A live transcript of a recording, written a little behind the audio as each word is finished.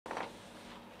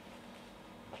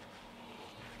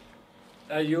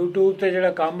YouTube ਤੇ ਜਿਹੜਾ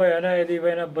ਕੰਮ ਹੋਇਆ ਨਾ, ਇਹਦੀ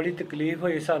ਵਜ੍ਹਾ ਨਾਲ ਬੜੀ ਤਕਲੀਫ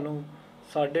ਹੋਈ ਸਾਨੂੰ।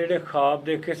 ਸਾਡੇ ਜਿਹੜੇ ਖਾਬ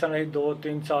ਦੇਖੇ ਸਨ, ਅਸੀਂ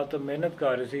 2-3 ਸਾਲ ਤੋਂ ਮਿਹਨਤ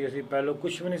ਕਰ ਰਹੇ ਸੀ। ਅਸੀਂ ਪਹਿਲਾਂ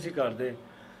ਕੁਝ ਵੀ ਨਹੀਂ ਸੀ ਕਰਦੇ।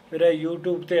 ਫਿਰ ਇਹ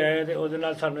YouTube ਤੇ ਆਏ ਤੇ ਉਹਦੇ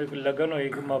ਨਾਲ ਸਾਨੂੰ ਇੱਕ ਲਗਨ ਹੋਈ,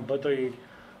 ਇੱਕ ਮੁਹੱਬਤ ਹੋਈ।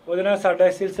 ਉਹਦੇ ਨਾਲ ਸਾਡਾ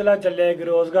ਸਿਲਸਿਲਾ ਚੱਲਿਆ, ਇੱਕ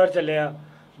ਰੋਜ਼ਗਾਰ ਚੱਲਿਆ,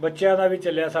 ਬੱਚਿਆਂ ਦਾ ਵੀ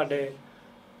ਚੱਲਿਆ ਸਾਡੇ।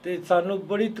 ਤੇ ਸਾਨੂੰ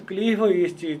ਬੜੀ ਤਕਲੀਫ ਹੋਈ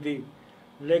ਇਸ ਚੀਜ਼ ਦੀ,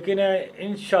 ਲੇਕਿਨ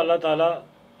ਇਨਸ਼ਾ ਅੱਲਾਹ ਤਾਲਾ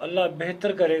ਅੱਲਾ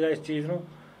ਬਿਹਤਰ ਕਰੇਗਾ ਇਸ ਚੀਜ਼ ਨੂੰ।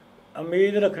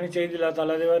 ਉਮੀਦ ਰੱਖਣੀ ਚਾਹੀਦੀ ਅੱਲਾਹ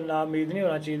ਤਾਲਾ ਦੇ ਵੱਲ, ਨਾ ਉਮੀਦ ਨਹੀਂ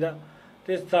ਹੋਣਾ ਚਾਹੀਦਾ।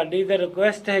 ਤੇ ਸਾਡੀ ਤਾਂ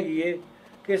ਰਿਕੁਐਸਟ ਹੈਗੀ ਹੈ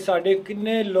ਕਿ ਸਾਡੇ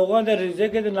ਕਿੰਨੇ ਲੋਕਾਂ ਦਾ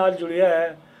ਰਿਜ਼ਕ ਇਹਦੇ ਨਾਲ ਜੁੜਿਆ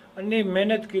ਹੈ। ਇੰਨੀ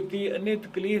ਮਿਹਨਤ ਕੀਤੀ, ਇੰਨੀ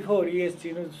ਤਕਲੀਫ ਹੋ ਰਹੀ ਹੈ ਇਸ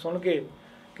ਚੀਜ਼ ਨੂੰ ਸੁਣ ਕੇ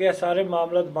ਕਿ ਇਹ ਸਾਰੇ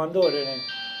ਮਾਮਲਾਤ ਬੰਦ ਹੋ ਰਹੇ ਨੇ।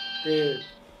 ਤੇ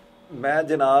ਮੈਂ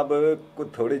ਜਨਾਬ ਕੋਈ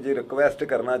ਥੋੜੀ ਜਿਹੀ ਰਿਕੁਐਸਟ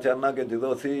ਕਰਨਾ ਚਾਹੁੰਦਾ ਕਿ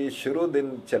ਜਦੋਂ ਅਸੀਂ ਸ਼ੁਰੂ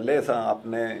ਦਿਨ ਚੱਲੇ ਸਾਂ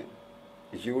ਆਪਣੇ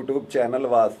YouTube ਚੈਨਲ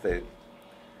ਵਾਸਤੇ,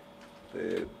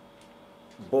 ਤੇ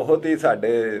ਬਹੁਤ ਹੀ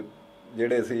ਸਾਡੇ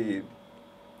ਜਿਹੜੇ ਸੀ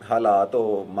ਹਾਲਾਤ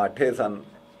ਉਹ ਮਾਠੇ ਸਨ।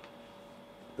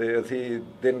 ਤੇ ਅਸੀਂ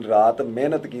ਦਿਨ ਰਾਤ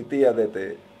ਮਿਹਨਤ ਕੀਤੀ ਇਹਦੇ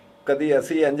ਤੇ। ਕਦੀ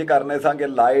ਅਸੀਂ ਇੰਜ ਕਰਨੇ ਸਾਂ ਕਿ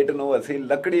ਲਾਈਟ ਨੂੰ ਅਸੀਂ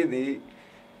ਲੱਕੜੀ ਦੀ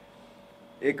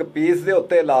ਇੱਕ ਪੀਸ ਦੇ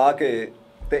ਉੱਤੇ ਲਾ ਕੇ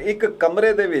ਤੇ ਇੱਕ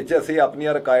ਕਮਰੇ ਦੇ ਵਿੱਚ ਅਸੀਂ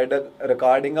ਆਪਣੀਆਂ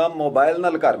ਰਿਕਾਰਡਿੰਗਾਂ ਮੋਬਾਈਲ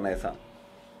ਨਾਲ ਕਰਨੇ ਸਾਂ।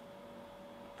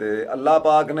 ਤੇ ਅੱਲਾਹ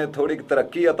ਪਾਕ ਨੇ ਥੋੜੀ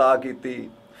ਤਰੱਕੀ ਅਤਾ ਕੀਤੀ।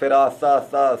 ਫਿਰ ਆਸਤਾ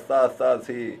ਆਸਤਾ ਆਸਤਾ ਆਸਤਾ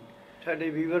ਅਸੀਂ ਸਾਡੇ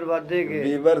ਵੀਵਰ ਵਧਦੇ ਗਏ,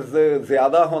 ਵੀਵਰਸ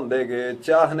ਜ਼ਿਆਦਾ ਹੁੰਦੇ ਗਏ,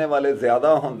 ਚਾਹਨੇ ਵਾਲੇ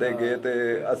ਜ਼ਿਆਦਾ ਹੁੰਦੇ ਗਏ। ਤੇ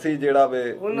ਅਸੀਂ ਜਿਹੜਾ ਵੇ,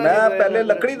 ਮੈਂ ਪਹਿਲੇ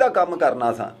ਲੱਕੜੀ ਦਾ ਕੰਮ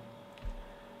ਕਰਨਾ ਸਾਂ।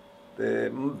 ਤੇ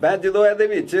ਮੈਂ ਜਦੋਂ ਇਹਦੇ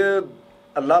ਵਿੱਚ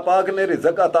ਅੱਲਾਹ ਪਾਕ ਨੇ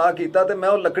ਰਿਜ਼ਕ ਅਤਾ ਕੀਤਾ ਤੇ ਮੈਂ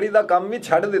ਉਹ ਲੱਕੜੀ ਦਾ ਕੰਮ ਵੀ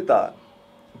ਛੱਡ ਦਿੱਤਾ।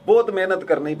 ਬਹੁਤ ਮਿਹਨਤ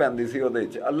ਕਰਨੀ ਪੈਂਦੀ ਸੀ ਉਹਦੇ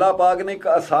ਵਿੱਚ। ਅੱਲਾਹ ਪਾਕ ਨੇ ਇੱਕ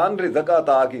ਆਸਾਨ ਰਿਜ਼ਕ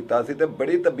ਅਤਾ ਕੀਤਾ ਸੀ ਤੇ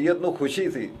ਬੜੀ ਤਬੀਅਤ ਨੂੰ ਖੁਸ਼ੀ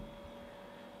ਸੀ।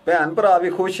 ਭੈਣ ਭਰਾ ਵੀ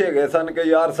ਖੁਸ਼ ਹੈਗੇ ਸਨ ਕਿ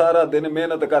ਯਾਰ ਸਾਰਾ ਦਿਨ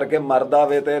ਮਿਹਨਤ ਕਰਕੇ ਮਰਦਾ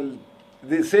ਵੇ ਤੇ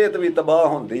ਦੀ ਸਿਹਤ ਵੀ ਤਬਾਹ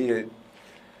ਹੁੰਦੀ ਏ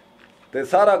ਤੇ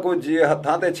ਸਾਰਾ ਕੁਝ ਜੀ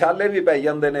ਹੱਥਾਂ ਤੇ ਛਾਲੇ ਵੀ ਪੈ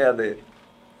ਜਾਂਦੇ ਨੇ ਇਹਦੇ,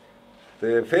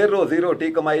 ਤੇ ਫਿਰ ਰੋਜ਼ੀ ਰੋਟੀ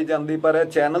ਕਮਾਈ ਜਾਂਦੀ। ਪਰ ਇਹ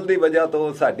ਚੈਨਲ ਦੀ ਵਜ੍ਹਾ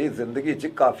ਤੋਂ ਸਾਡੀ ਜ਼ਿੰਦਗੀ 'ਚ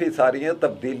ਕਾਫੀ ਸਾਰੀਆਂ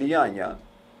ਤਬਦੀਲੀਆਂ ਆਈਆਂ।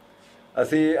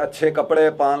 ਅਸੀਂ ਅੱਛੇ ਕੱਪੜੇ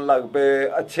ਪਾਉਣ ਲੱਗ ਪਏ,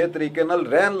 ਅੱਛੇ ਤਰੀਕੇ ਨਾਲ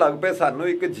ਰਹਿਣ ਲੱਗ ਪਏ। ਸਾਨੂੰ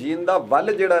ਇੱਕ ਜੀਣ ਦਾ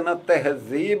ਵੱਲ ਜਿਹੜਾ ਨਾ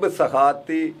ਤਹਿਜ਼ੀਬ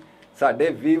ਸਿਖਾਤੀ ਸਾਡੇ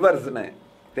ਵੀਵਰਸ ਨੇ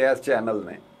ਤੇ ਇਸ ਚੈਨਲ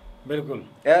ਨੇ। ਬਿਲਕੁਲ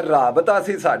ਇਹ ਰਾਬਤਾ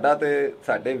ਸੀ ਸਾਡਾ ਤੇ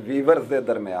ਸਾਡੇ ਵੀਵਰਸ ਦੇ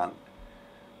ਦਰਮਿਆਨ।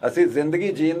 ਅਸੀਂ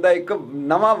ਜ਼ਿੰਦਗੀ ਜੀਣ ਦਾ ਇੱਕ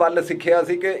ਨਵਾਂ ਵੱਲ ਸਿੱਖਿਆ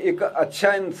ਸੀ ਕਿ ਇੱਕ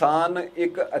ਅੱਛਾ ਇਨਸਾਨ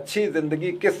ਇੱਕ ਅੱਛੀ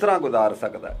ਜ਼ਿੰਦਗੀ ਕਿਸ ਤਰ੍ਹਾਂ ਗੁਜ਼ਾਰ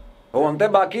ਸਕਦਾ। ਹੁਣ ਤੇ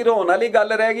ਬਾਕੀ ਰੋਣ ਵਾਲੀ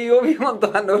ਗੱਲ ਰਹਿ ਗਈ, ਉਹ ਵੀ ਹੁਣ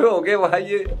ਤੁਹਾਨੂੰ ਰੋ ਕੇ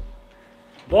ਵਾਹੀਏ।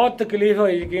 ਬਹੁਤ ਤਕਲੀਫ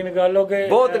ਹੋਈ, ਯਕੀਨ ਕਰ ਲਓ ਕਿ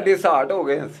ਬਹੁਤ ਡਿਸਹਾਰਟ ਹੋ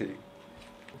ਗਏ ਅਸੀਂ।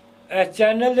 ਇਸ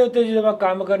ਚੈਨਲ ਦੇ ਉੱਤੇ ਜਦੋਂ ਮੈਂ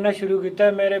ਕੰਮ ਕਰਨਾ ਸ਼ੁਰੂ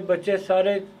ਕੀਤਾ, ਮੇਰੇ ਬੱਚੇ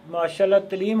ਸਾਰੇ ਮਾਸ਼ਾਅੱਲਾ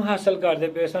ਤਾਲੀਮ ਹਾਸਲ ਕਰਦੇ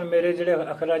ਪਏ ਸਨ। ਮੇਰੇ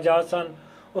ਜਿਹੜੇ ਅਖਰਾਜਾਤ ਸਨ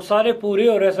ਉਹ ਸਾਰੇ ਪੂਰੇ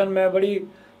ਹੋ ਰਹੇ ਸਨ। ਮੈਂ ਬੜੀ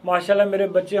ਮਾਸ਼ਾਅੱਲਾ ਮੇਰੇ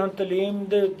ਬੱਚੇ ਹੁਣ ਤਾਲੀਮ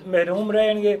ਦੇ ਮਹਿਰੂਮ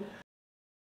ਰਹਿਣਗੇ।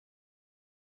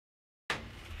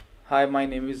 Hi, my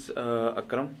name is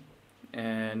Akram,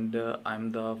 and I'm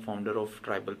the founder of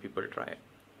Tribal People Try.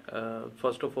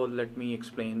 First of all, let me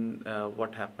explain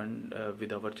what happened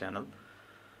with our channel.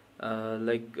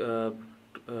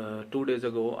 2 days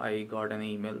ago, I got an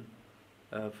email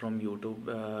from YouTube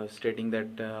stating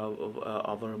that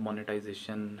our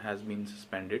monetization has been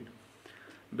suspended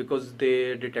because they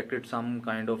detected some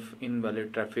kind of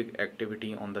invalid traffic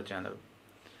activity on the channel.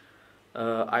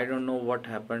 I don't know what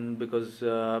happened because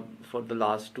for the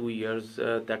last 2 years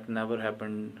that never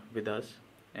happened with us,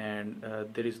 and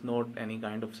there is not any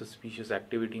kind of suspicious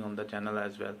activity on the channel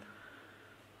as well.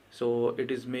 So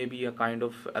it is maybe a kind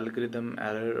of algorithm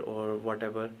error or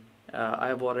whatever. I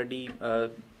have already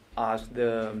asked the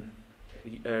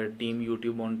team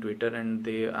YouTube on Twitter, and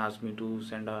they asked me to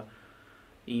send a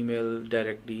email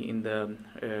directly in the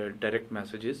direct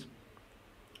messages.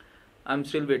 I'm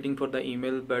still waiting for the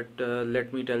email, but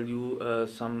let me tell you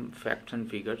some facts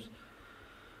and figures.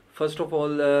 First of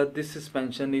all, this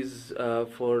suspension is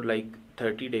for like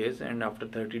 30 days, and after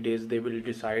 30 days they will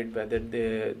decide whether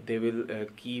they will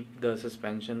keep the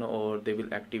suspension or they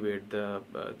will activate the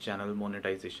channel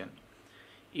monetization.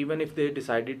 Even if they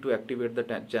decided to activate the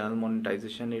channel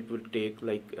monetization, it will take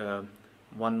like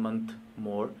 1 month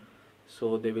more,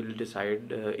 so they will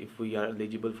decide if we are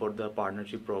eligible for the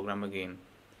partnership program again.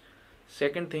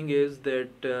 Second thing is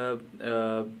that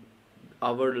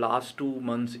our last 2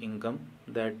 months income,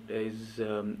 that is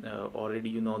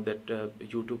already that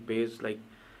YouTube pays like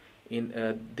in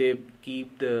they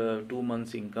keep the 2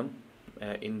 months income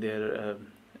in their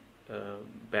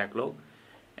backlog,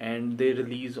 and they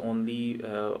release only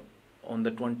on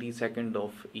the 22nd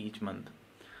of each month.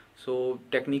 So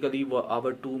technically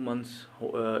our 2 months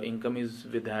income is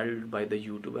withheld by the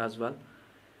YouTube as well.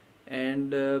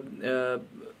 And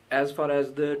as far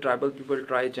as the Tribal People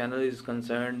Try channel is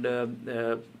concerned,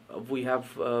 we have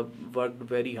worked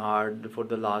very hard for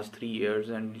the last 3 years,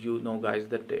 and you know guys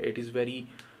that it is very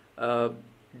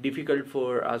difficult for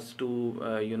us to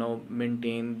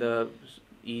maintain the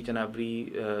each and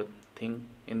every thing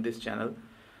in this channel.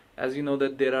 As you know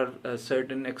that there are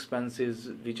certain expenses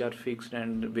which are fixed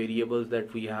and variables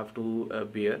that we have to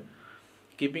bear,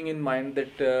 keeping in mind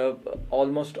that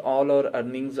almost all our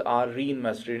earnings are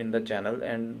reinvested in the channel,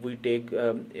 and we take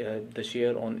the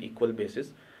share on equal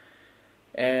basis.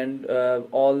 And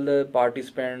all the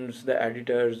participants, the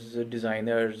editors, the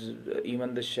designers,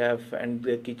 even the chef and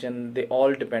the kitchen, they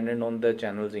all dependent on the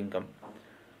channel's income.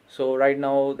 So right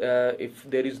now, if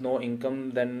there is no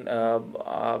income, then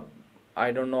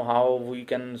I don't know how we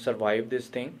can survive this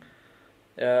thing.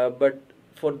 But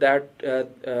for that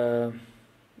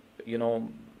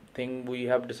thing, we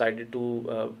have decided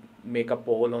to make a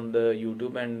poll on the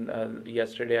YouTube, and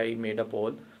yesterday I made a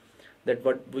poll that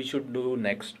what we should do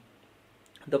next.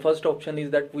 The first option is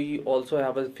that we also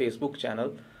have a Facebook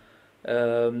channel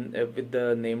with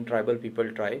the name Tribal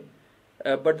People Try.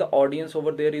 But the audience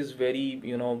over there is very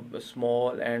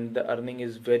small, and the earning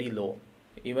is very low.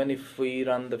 Even if we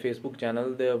run the Facebook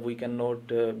channel, we cannot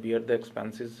bear the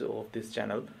expenses of this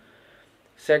channel.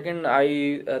 Second,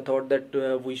 I thought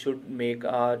that we should make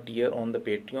a tier on the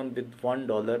Patreon with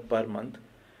 $1 per month.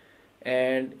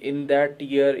 And in that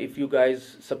tier, if you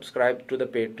guys subscribe to the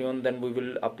Patreon, then we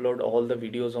will upload all the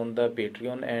videos on the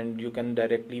Patreon, and you can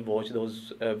directly watch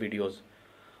those videos.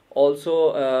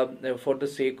 Also, for the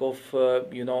sake of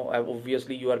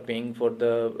obviously you are paying for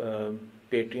the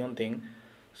Patreon thing,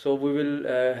 so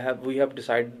we have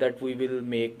decided that we will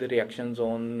make the reactions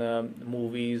on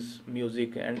movies,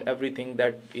 music, and everything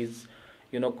that is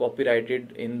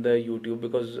copyrighted in the YouTube,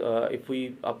 because if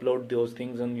we upload those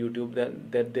things on YouTube,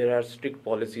 then there are strict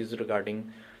policies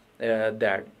regarding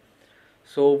that.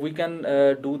 So we can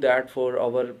do that for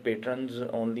our patrons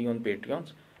only on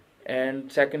Patreons.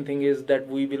 And second thing is that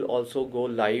we will also go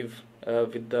live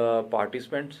with the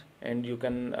participants, and you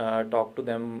can talk to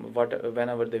them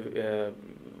whenever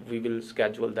we will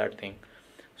schedule that thing.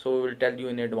 So we will tell you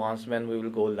in advance when we will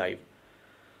go live.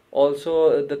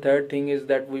 Also, the third thing is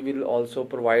that we will also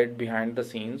provide behind the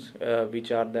scenes, which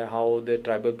are how the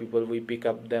tribal people, we pick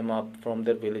them up from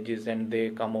their villages and they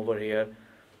come over here.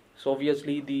 So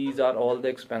obviously these are all the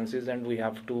expenses, and we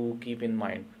have to keep in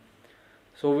mind.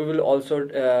 So we will also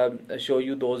show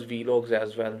you those vlogs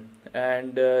as well.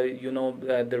 And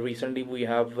recently we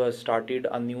have started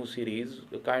a new series,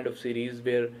 a kind of series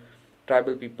where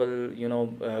tribal people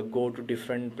go to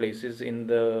different places in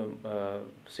the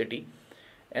city,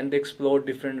 and they explore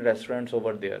different restaurants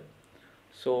over there.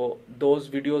 So those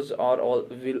videos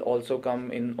will also come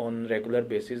in on regular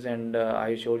basis, and I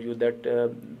assure you that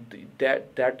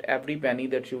that every penny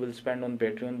that you will spend on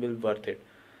Patreon will worth it.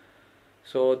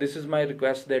 So this is my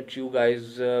request, that you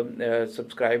guys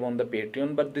subscribe on the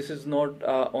Patreon, but this is not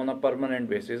on a permanent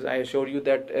basis. I assure you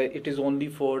that it is only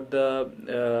for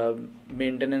the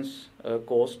maintenance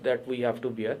cost that we have to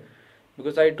bear,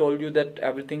 because I told you that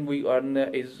everything we earn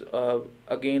is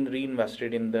again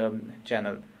reinvested in the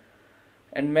channel.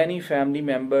 And many family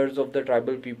members of the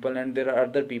tribal people, and there are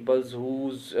other peoples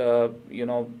whose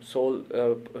sole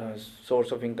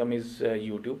source of income is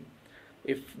YouTube.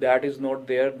 If that is not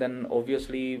there, then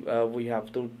obviously we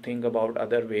have to think about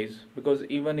other ways, because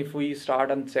even if we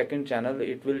start a second channel,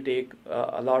 it will take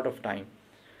a lot of time.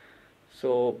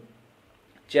 So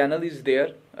channel is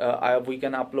there, we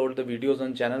can upload the videos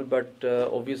on channel, but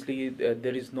obviously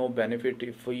there is no benefit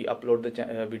if we upload the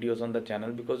videos on the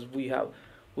channel, because we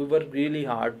work really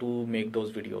hard to make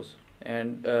those videos,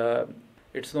 and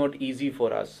it's not easy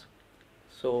for us.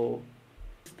 So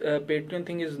Patreon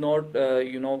thing is not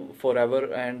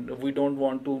forever, and we don't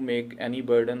want to make any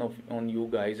burden on you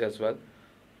guys as well.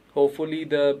 Hopefully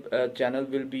the channel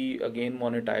will be again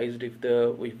monetized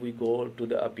if we go to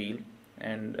the appeal,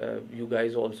 and you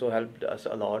guys also helped us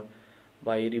a lot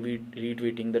by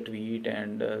retweeting the tweet,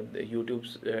 and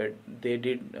YouTube's they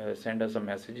did send us a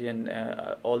message, and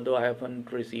although I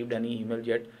haven't received any email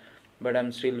yet, but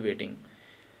I'm still waiting.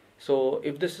 So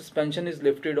if the suspension is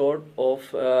lifted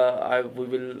off, we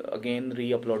will again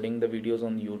re-uploading the videos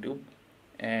on YouTube.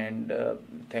 And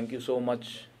thank you so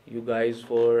much, you guys,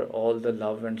 for all the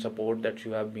love and support that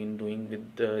you have been doing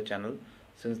with the channel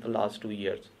since the last 2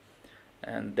 years.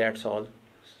 And that's all.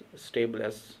 Stay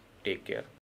blessed. Take care.